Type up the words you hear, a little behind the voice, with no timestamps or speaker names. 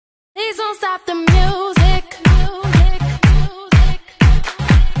Please don't stop the music.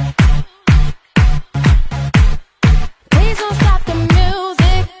 Please don't stop the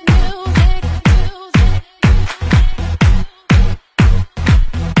music.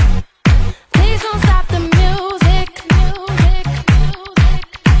 Please don't stop the music.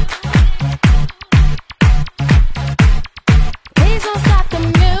 Please don't stop the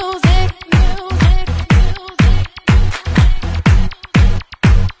music.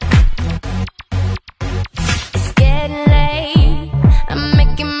 It's getting late. I'm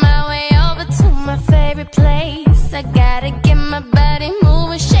making my way over to my favorite place. I gotta get my body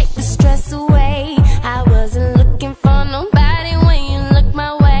moving, shake the stress away. I wasn't looking for nobody when you look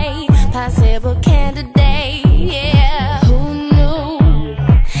my way. Possible candidate, yeah. Who knew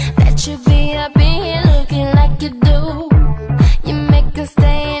that you'd be up in here looking like you do? You make us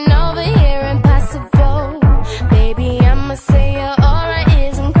staying over here impossible. Baby, I'ma say your aura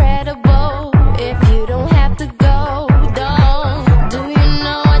is incredible. If you don't have to go, don't. Do you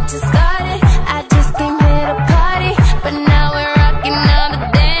know what you started? I just came here to party, but now we're rocking on the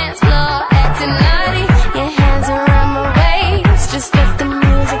dance floor, acting naughty. Your hands around my waist, just let the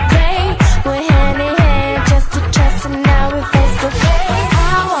music play. We're hand in hand, just to trust, and now we're face to face.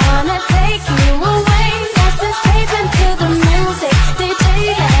 I wanna take you away, let's escape into the music. DJ,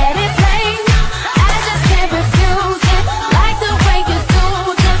 let it play. I just can't refuse it, like the way you do.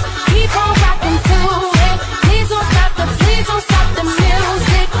 Just keep on rocking to it. Please don't stop the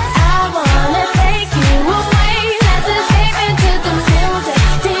music. I wanna take you away, let's escape into the music.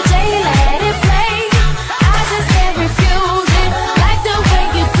 DJ, let it play. I just can't refuse it, like the way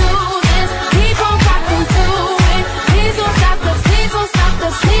you do this. Keep on rocking to it. Please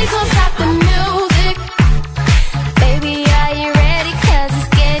don't stop the music. Baby, are you ready? 'Cause it's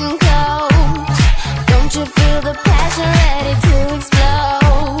getting close. Don't you feel the passion ready to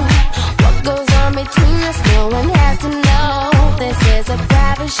explode? What goes on between us, no one has to know. This is a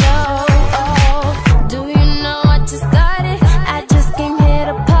private show. Oh, do you know what you started? I just came here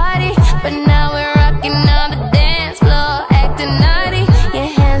to party, but now we're rocking on the dance floor, acting naughty. Your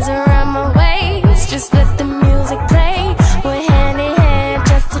hands around my waist, just let the music play. We're hand in hand,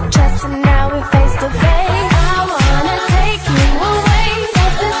 just to trust, and now we're face to face. I wanna take you away,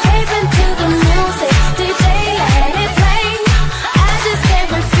 let's escape into the music. DJ, let it play. I just can't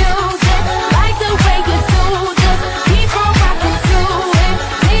refuse it, like the way you do. Just keep on rocking to it.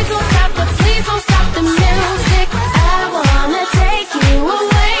 Please don't stop the music. I wanna take you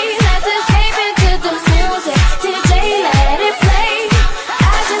away, let's escape into the music. DJ, let it play.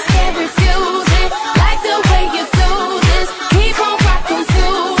 I just can't refuse it, like the way you do this. Keep on rocking to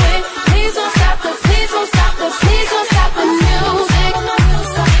it. Please don't stop the music. Please don't stop the music.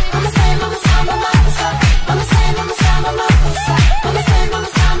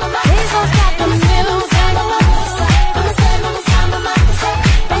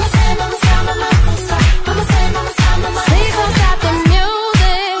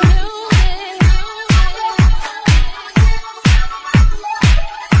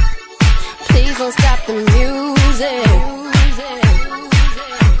 Please don't stop the music.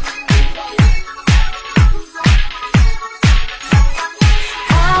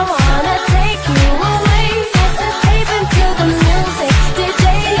 I wanna take you away, let's escape into the music. DJ,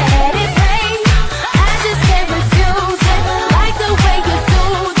 let it play. I just can't refuse it, like the way you do.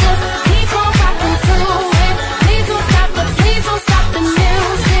 Just keep on rocking to it. Please don't stop the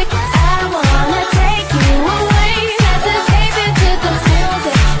music. I wanna take you away, let's escape into the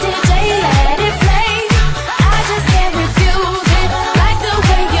music. DJ, let it play. I just can't refuse it, like the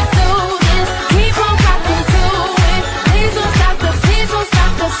way you do this. Keep on rocking to it. Please don't stop the music.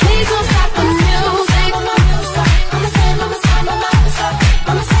 Please don't stop the music.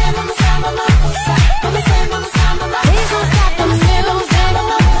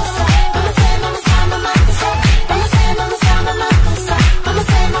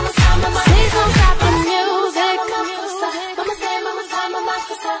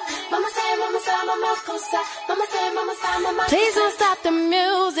 Please don't stop the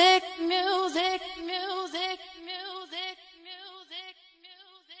music.